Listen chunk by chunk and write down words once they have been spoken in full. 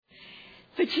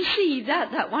But you see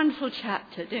that wonderful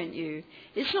chapter, don't you?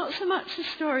 It's not so much a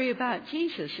story about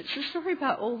Jesus. It's a story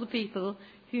about all the people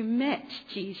who met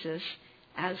Jesus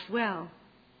as well.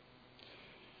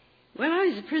 When I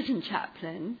was a prison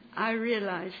chaplain, I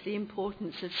realized the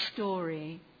importance of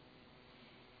story.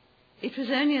 It was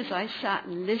only as I sat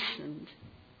and listened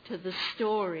to the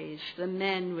stories the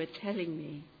men were telling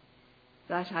me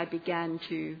that I began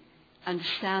to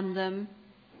understand them,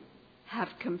 have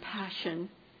compassion,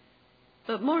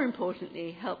 but more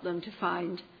importantly, help them to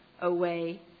find a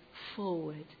way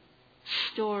forward.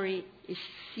 Story is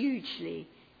hugely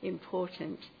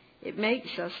important. It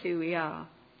makes us who we are.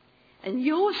 And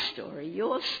your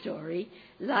story,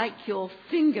 like your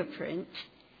fingerprint,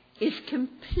 is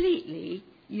completely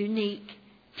unique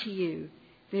to you.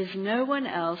 There's no one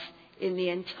else in the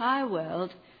entire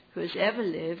world who has ever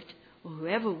lived or who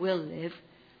ever will live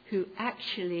who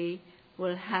actually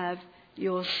will have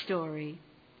your story.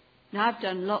 Now, I've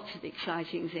done lots of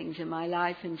exciting things in my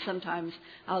life, and sometimes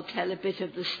I'll tell a bit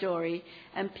of the story,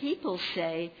 and people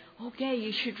say, "Oh, Gay,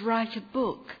 you should write a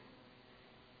book."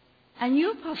 And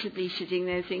you're possibly sitting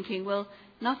there thinking, well,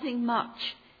 nothing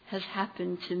much has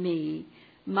happened to me.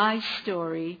 My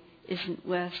story isn't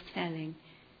worth telling.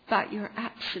 But you're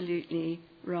absolutely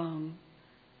wrong.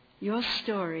 Your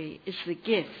story is the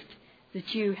gift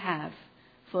that you have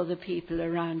for the people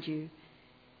around you.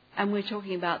 And we're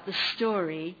talking about the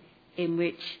story in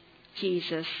which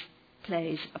Jesus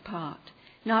plays a part.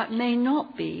 Now, it may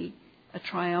not be a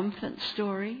triumphant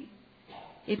story.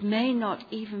 It may not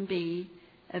even be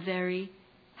a very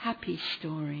happy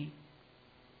story.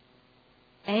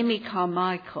 Amy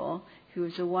Carmichael, who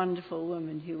was a wonderful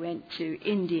woman who went to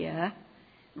India,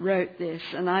 wrote this,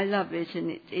 and I love it,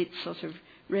 and it sort of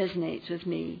resonates with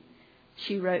me.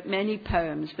 She wrote many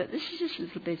poems, but this is just a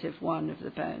little bit of one of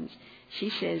the poems. She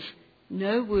says,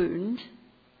 "No wound,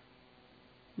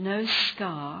 no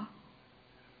scar,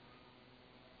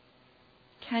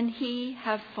 can he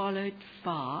have followed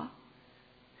far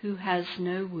who has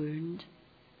no wound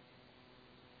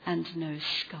and no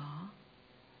scar?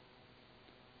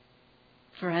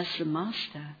 For as the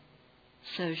master,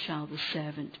 so shall the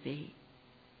servant be."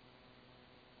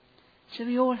 So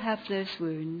we all have those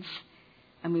wounds,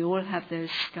 and we all have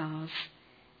those scars,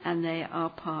 and they are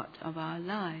part of our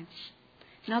lives.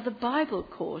 Now, the Bible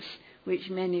course, which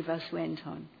many of us went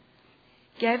on,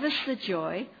 gave us the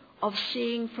joy of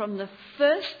seeing from the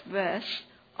first verse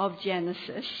of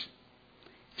Genesis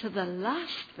to the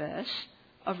last verse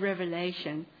of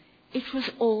Revelation, it was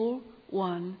all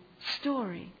one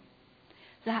story.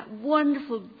 That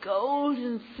wonderful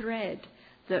golden thread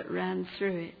that ran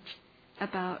through it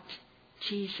about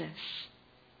Jesus.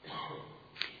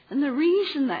 And the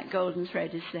reason that golden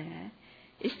thread is there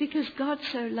is because God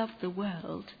so loved the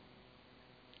world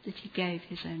that he gave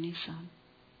his only son.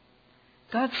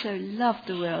 God so loved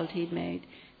the world he'd made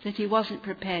that he wasn't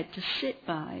prepared to sit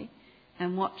by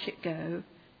and watch it go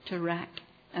to rack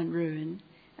and ruin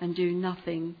and do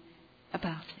nothing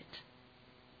about it.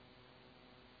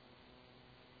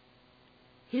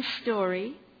 His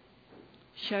story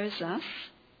shows us,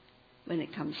 when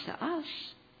it comes to us,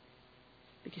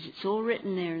 because it's all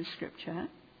written there in Scripture,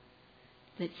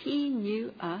 that he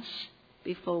knew us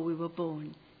before we were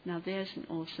born. Now there's an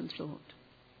awesome thought.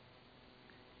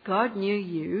 God knew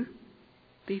you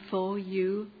before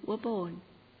you were born.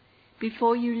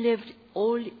 Before you lived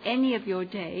any of your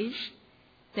days,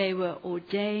 they were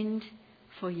ordained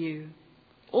for you.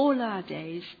 All our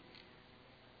days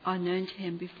are known to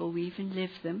him before we even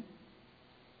live them.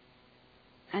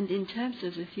 And in terms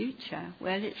of the future,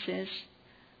 well, it says,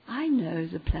 "I know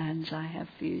the plans I have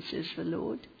for you," says the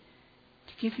Lord,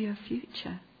 "to give you a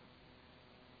future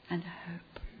and a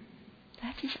hope."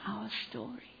 That is our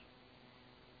story.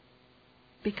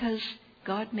 Because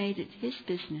God made it his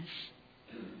business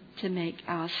to make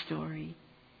our story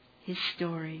his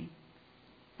story,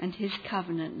 and his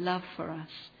covenant love for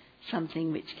us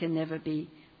something which can never be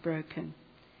broken.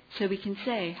 So we can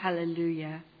say,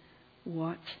 hallelujah,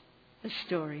 what a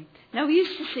story. Now, we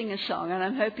used to sing a song, and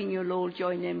I'm hoping you'll all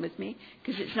join in with me,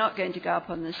 because it's not going to go up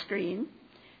on the screen.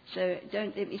 So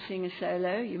don't let me sing a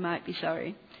solo. You might be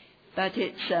sorry. But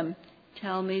it's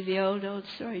Tell Me the Old, Old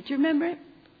Story. Do you remember it?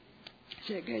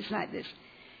 So it goes like this.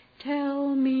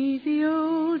 Tell me the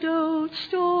old, old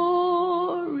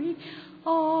story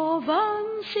of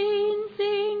unseen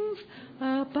things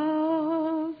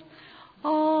above,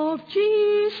 of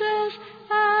Jesus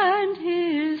and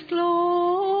his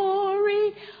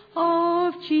glory,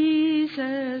 of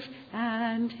Jesus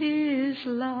and his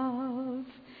love.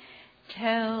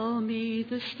 Tell me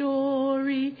the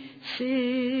story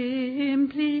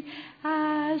simply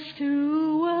as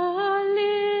to a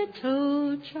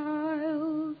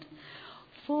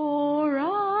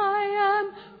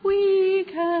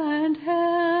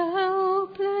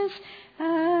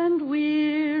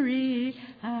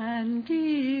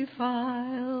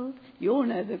You all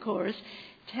know the chorus.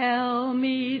 Tell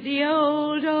me the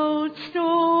old, old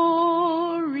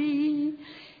story.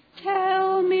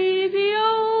 Tell me the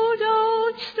old,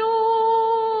 old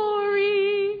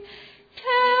story.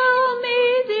 Tell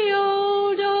me the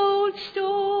old, old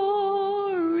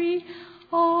story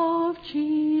of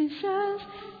Jesus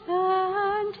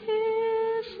and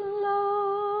his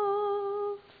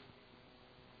love.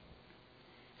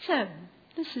 So,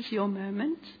 this is your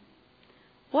moment.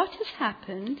 What has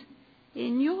happened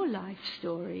in your life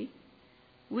story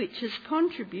which has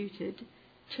contributed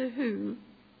to who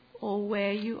or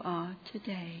where you are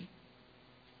today?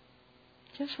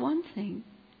 Just one thing.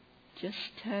 Just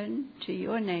turn to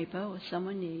your neighbour or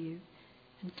someone near you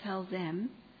and tell them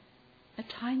a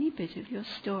tiny bit of your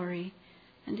story.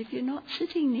 And if you're not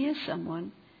sitting near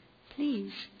someone,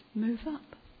 please move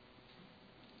up.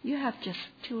 You have just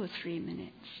 2 or 3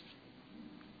 minutes.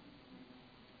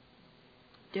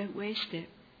 Don't waste it.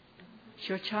 It's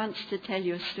your chance to tell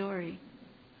your story.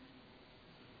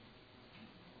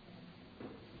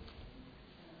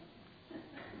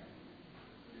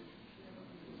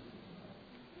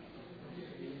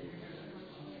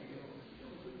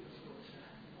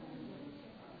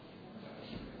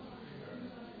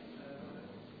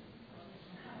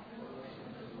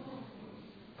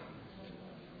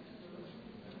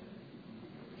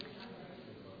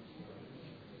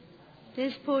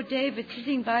 There's poor David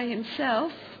sitting by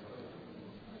himself.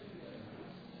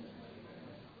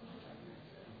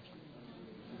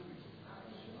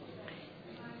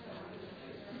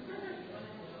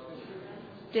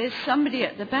 There's somebody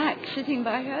at the back sitting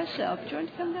by herself. Do you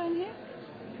want to come down here?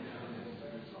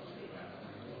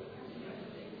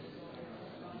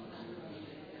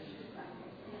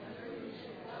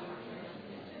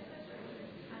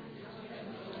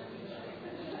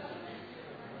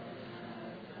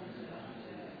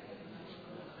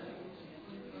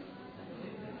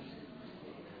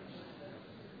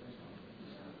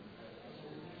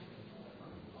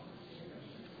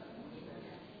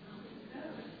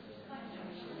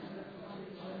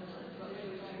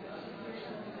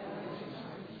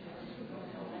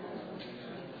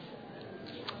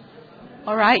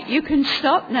 All right, you can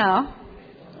stop now.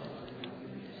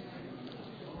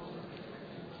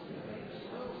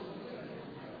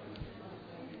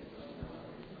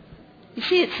 You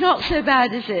see, it's not so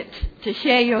bad, is it, to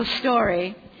share your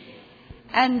story?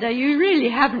 And you really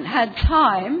haven't had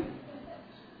time.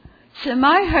 So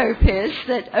my hope is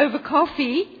that over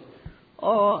coffee,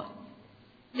 or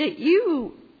that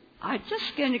you are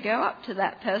just going to go up to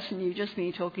that person you've just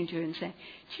been talking to and say,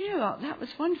 do you know what, that was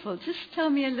wonderful. Just tell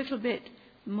me a little bit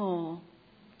more.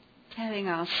 Telling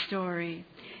our story.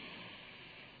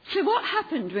 So what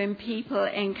happened when people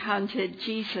encountered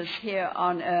Jesus here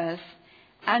on earth?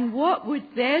 And what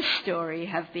would their story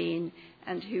have been?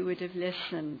 And who would have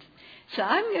listened? So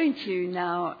I'm going to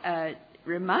now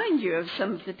remind you of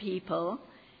some of the people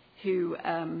who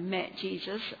met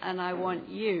Jesus. And I want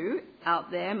you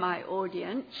out there, my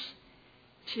audience,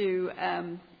 to,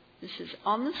 this is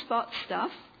on-the-spot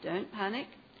stuff, don't panic,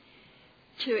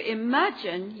 to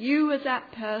imagine you were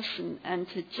that person and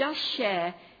to just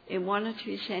share in 1 or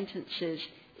 2 sentences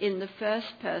in the first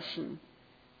person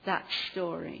that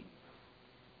story.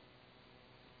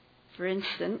 For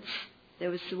instance, there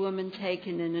was the woman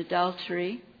taken in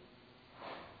adultery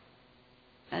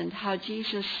and how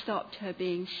Jesus stopped her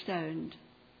being stoned.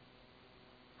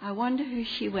 I wonder who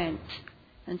she went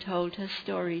and told her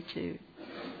story to.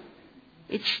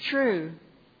 It's true.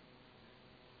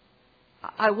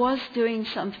 I was doing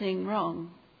something wrong.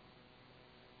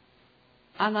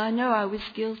 And I know I was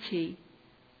guilty.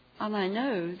 And I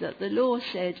know that the law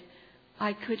said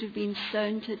I could have been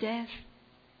stoned to death.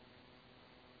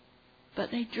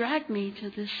 But they dragged me to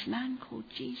this man called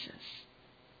Jesus.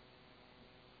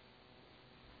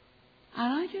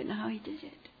 And I don't know how he did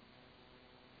it.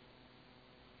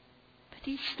 But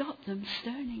he stopped them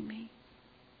stoning me.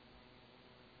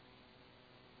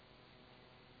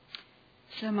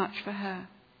 So much for her.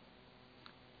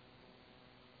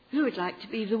 Who would like to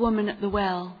be the woman at the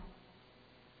well?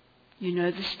 You know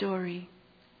the story.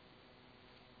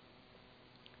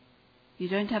 You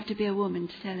don't have to be a woman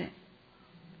to tell it.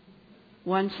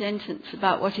 1 sentence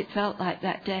about what it felt like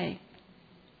that day.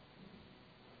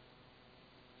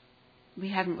 We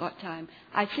haven't got time.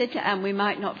 I said to Anne we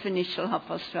might not finish till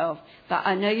 12:30, but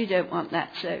I know you don't want that,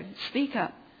 so speak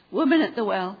up. Woman at the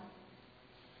well.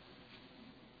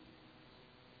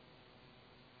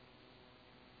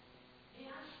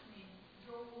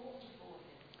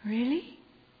 Really?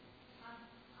 I'm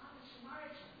a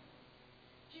Samaritan.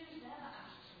 Jews never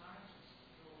ask Samaritans to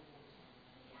draw water.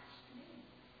 He asked me.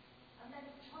 And then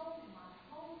he told me my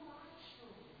whole life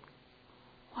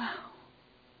Wow.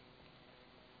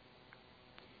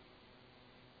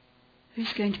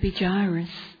 Who's going to be Jairus?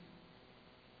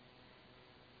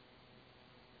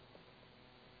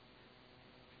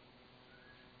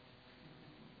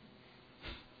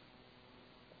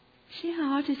 See how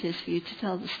hard it is for you to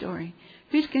tell the story.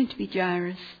 Who's going to be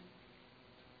Jairus?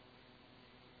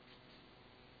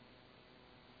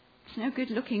 It's no good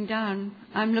looking down.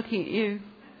 I'm looking at you.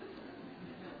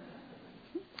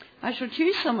 I shall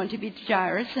choose someone to be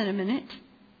Jairus in a minute.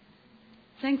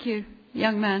 Thank you,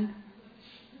 young man.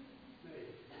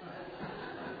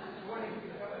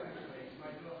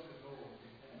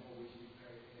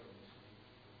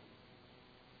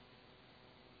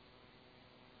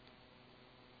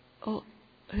 Oh,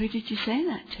 who did you say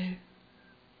that to?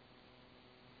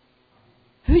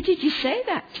 Who did you say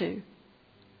that to?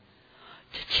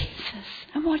 To Jesus.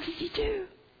 And what did he do?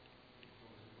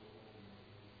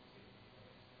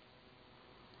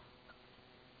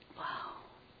 Wow.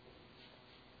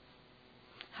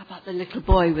 How about the little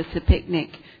boy with the picnic?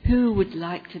 Who would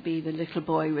like to be the little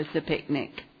boy with the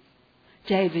picnic?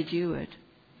 David, you would.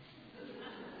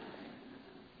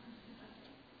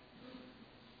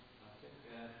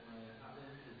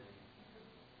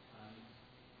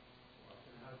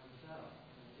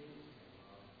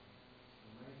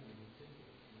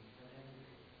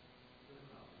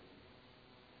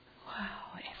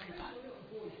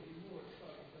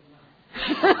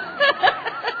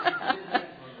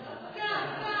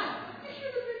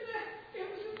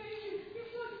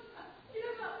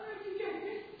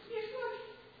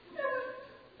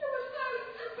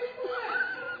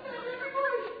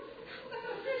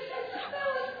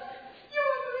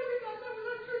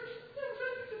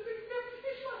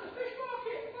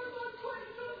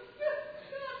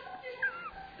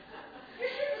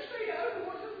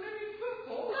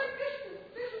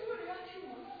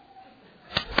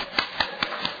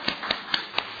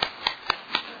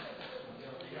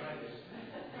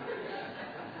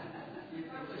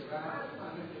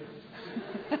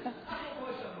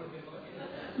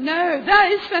 No,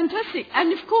 that is fantastic.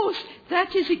 And of course,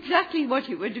 that is exactly what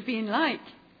it would have been like,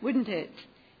 wouldn't it?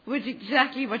 It was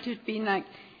exactly what it would have been like.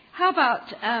 How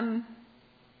about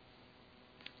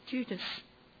Judas?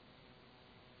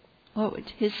 What would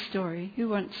his story?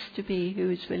 Who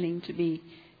is willing to be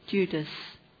Judas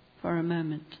for a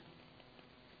moment?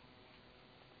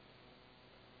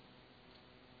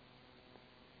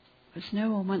 Because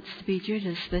no one wants to be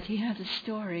Judas, but he had a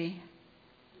story.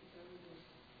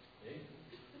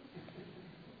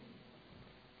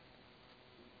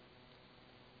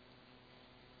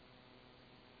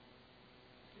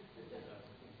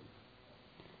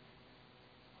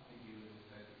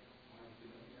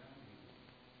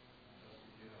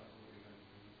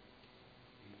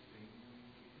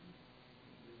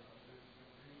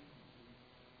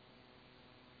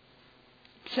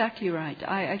 Exactly right.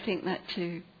 I think that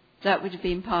too. That would have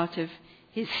been part of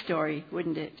his story,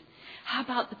 wouldn't it? How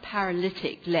about the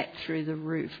paralytic let through the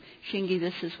roof? Shingi,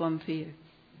 this is one for you.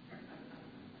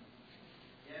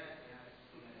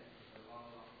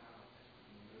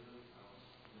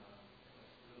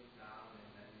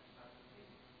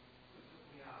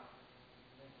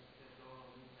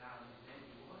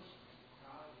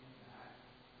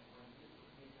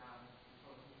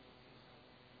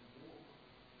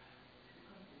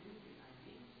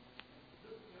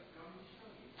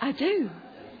 I do.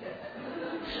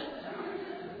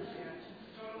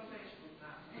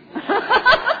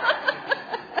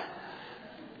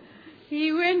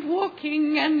 He went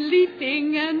walking and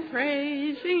leaping and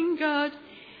praising God.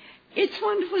 It's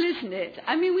wonderful, isn't it?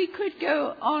 I mean, we could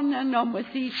go on and on with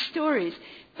these stories,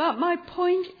 but my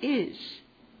point is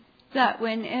that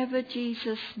whenever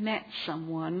Jesus met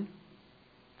someone,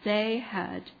 they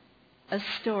had a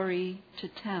story to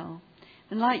tell.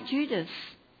 And like Judas,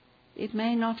 it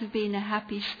may not have been a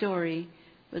happy story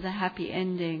with a happy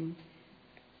ending,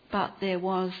 but there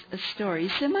was a story.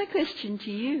 So my question to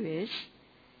you is,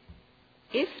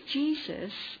 if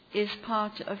Jesus is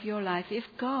part of your life, if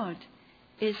God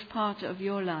is part of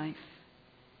your life,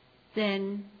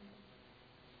 then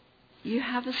you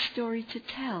have a story to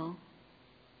tell.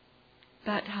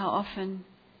 But how often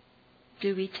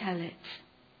do we tell it?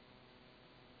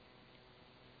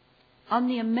 On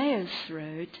the Emmaus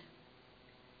Road,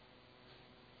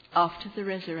 after the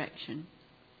resurrection,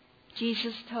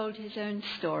 Jesus told his own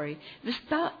story.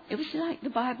 It was like the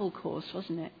Bible course,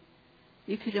 wasn't it?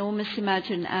 You could almost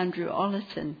imagine Andrew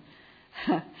Ollerton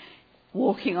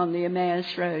walking on the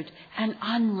Emmaus Road and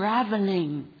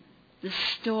unraveling the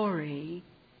story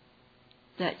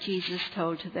that Jesus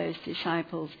told to those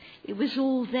disciples. It was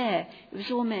all there. It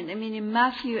was all meant. I mean, in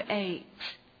Matthew 8,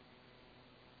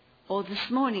 Or this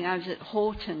morning I was at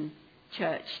Horton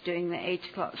Church doing the 8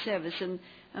 o'clock service, and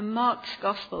Mark's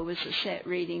Gospel was the set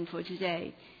reading for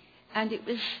today. And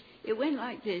it went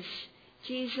like this.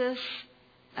 Jesus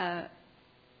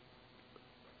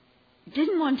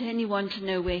didn't want anyone to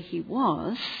know where he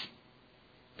was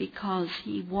because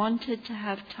he wanted to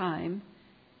have time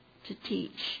to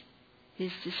teach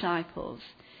his disciples.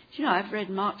 Do you know, I've read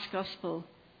Mark's Gospel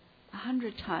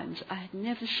 100 times. I had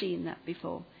never seen that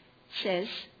before. It says,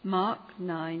 Mark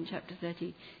 9, chapter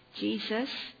 30, Jesus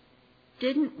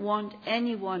didn't want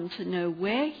anyone to know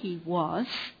where he was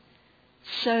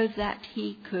so that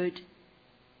he could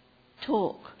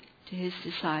talk to his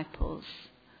disciples.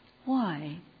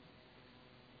 Why?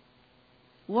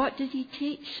 What did he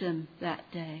teach them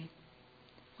that day?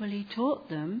 Well, he taught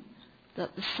them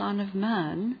that the Son of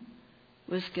Man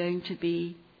was going to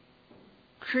be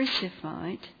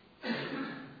crucified,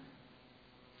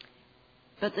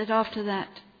 but that after that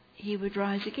he would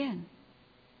rise again.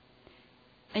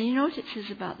 And you know what it says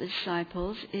about the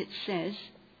disciples? It says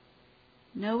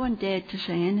no one dared to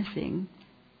say anything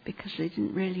because they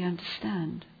didn't really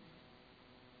understand.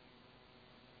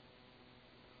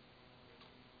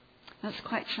 That's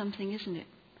quite something, isn't it?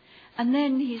 And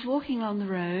then he's walking along the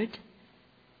road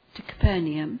to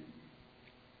Capernaum,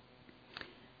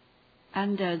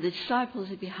 and the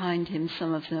disciples are behind him,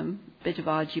 some of them, a bit of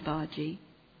argy-bargy.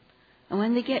 And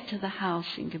when they get to the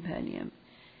house in Capernaum,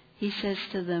 he says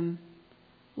to them,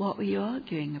 "What were you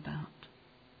arguing about?"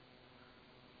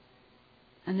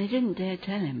 And they didn't dare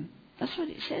tell him. That's what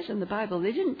it says in the Bible.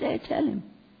 They didn't dare tell him.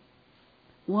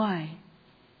 Why?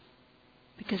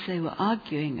 Because they were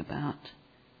arguing about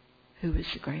who was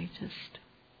the greatest.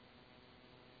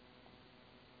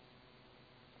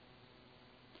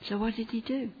 So what did he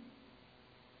do?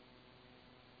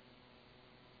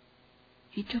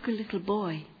 He took a little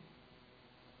boy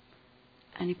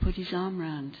and he put his arm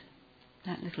round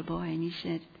that little boy and he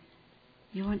said,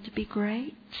 "You want to be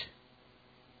great?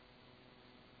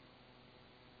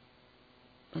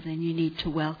 Well, then you need to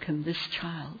welcome this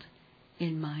child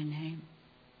in my name."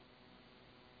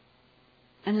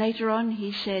 And later on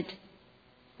he said,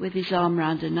 with his arm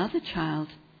round another child,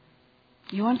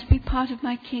 "You want to be part of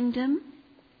my kingdom?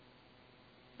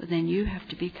 Well, then you have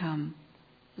to become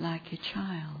like a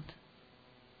child."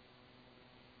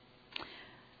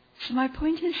 So my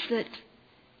point is that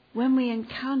when we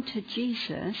encounter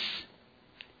Jesus,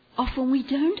 often we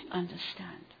don't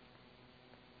understand.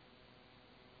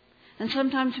 And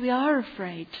sometimes we are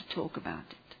afraid to talk about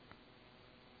it.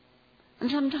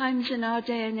 And sometimes in our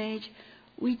day and age,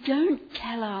 we don't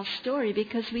tell our story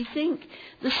because we think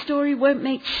the story won't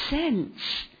make sense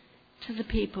to the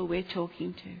people we're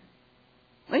talking to.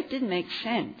 Well, it didn't make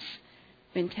sense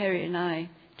when Terry and I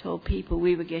told people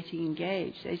we were getting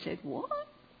engaged. They said, "What?"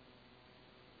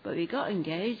 But we got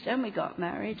engaged and we got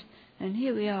married and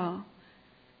here we are.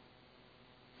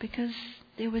 Because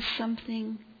there was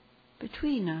something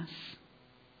between us.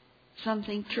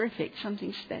 Something terrific,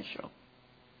 something special.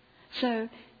 So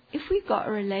if we've got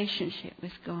a relationship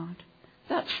with God,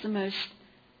 that's the most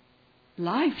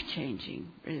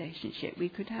life-changing relationship we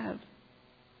could have.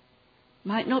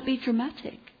 Might not be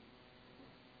dramatic,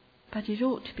 but it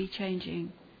ought to be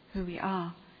changing who we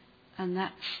are. And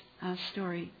that's our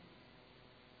story.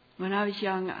 When I was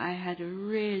young, I had a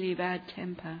really bad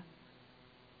temper.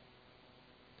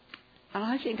 And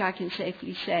I think I can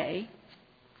safely say,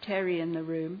 Terry in the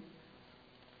room,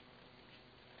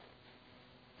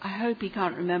 I hope he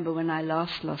can't remember when I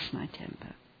last lost my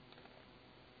temper.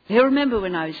 He'll remember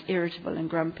when I was irritable and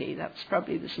grumpy. That was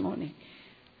probably this morning.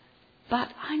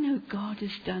 But I know God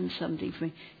has done something for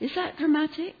me. Is that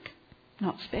dramatic?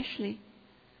 Not especially.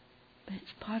 But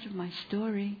it's part of my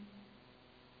story.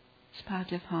 It's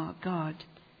part of how God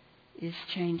is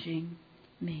changing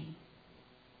me.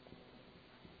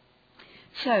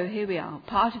 So here we are,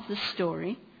 part of the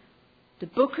story. The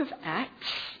book of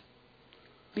Acts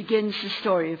begins the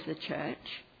story of the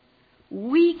church.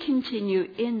 We continue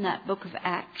in that book of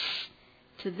Acts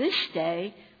to this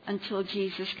day until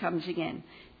Jesus comes again.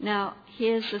 Now,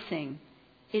 here's the thing.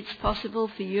 It's possible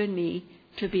for you and me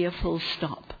to be a full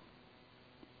stop.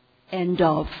 End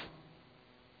of.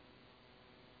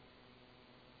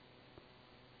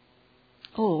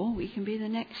 Or we can be the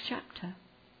next chapter.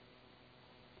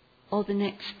 Or the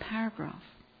next paragraph.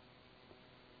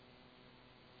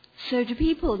 So do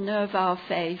people know of our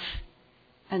faith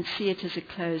and see it as a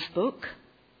closed book?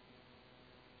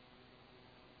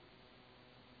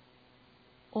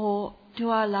 Or do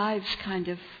our lives kind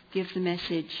of give the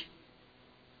message,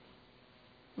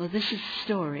 well, this is the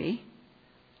story,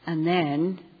 and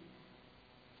then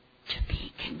to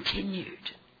be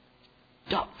continued. ...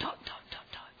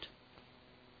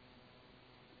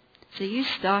 So you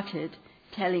started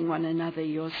telling one another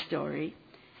your story.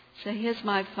 So here's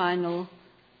my final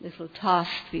little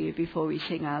task for you before we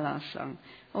sing our last song.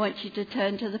 I want you to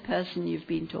turn to the person you've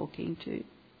been talking to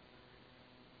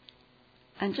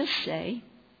and just say,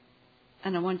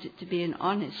 and I want it to be an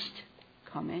honest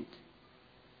comment,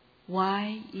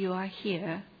 why you are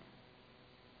here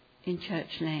in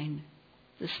Church Lane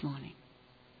this morning.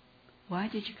 Why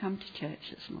did you come to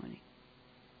church this morning?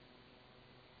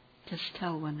 Just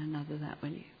tell one another that,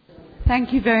 will you?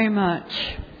 Thank you very much.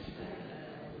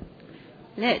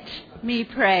 Let me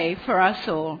pray for us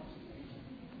all.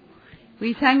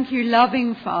 We thank you,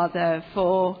 loving Father,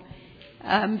 for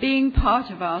being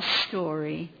part of our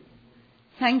story.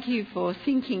 Thank you for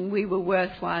thinking we were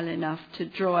worthwhile enough to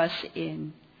draw us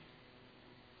in,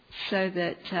 so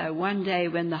that one day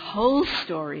when the whole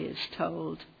story is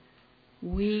told,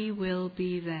 we will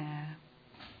be there.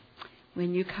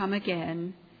 When you come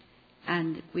again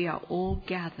and we are all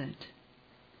gathered,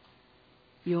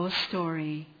 your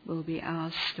story will be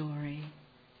our story,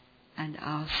 and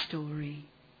our story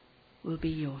will be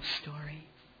your story.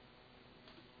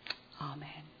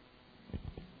 Amen.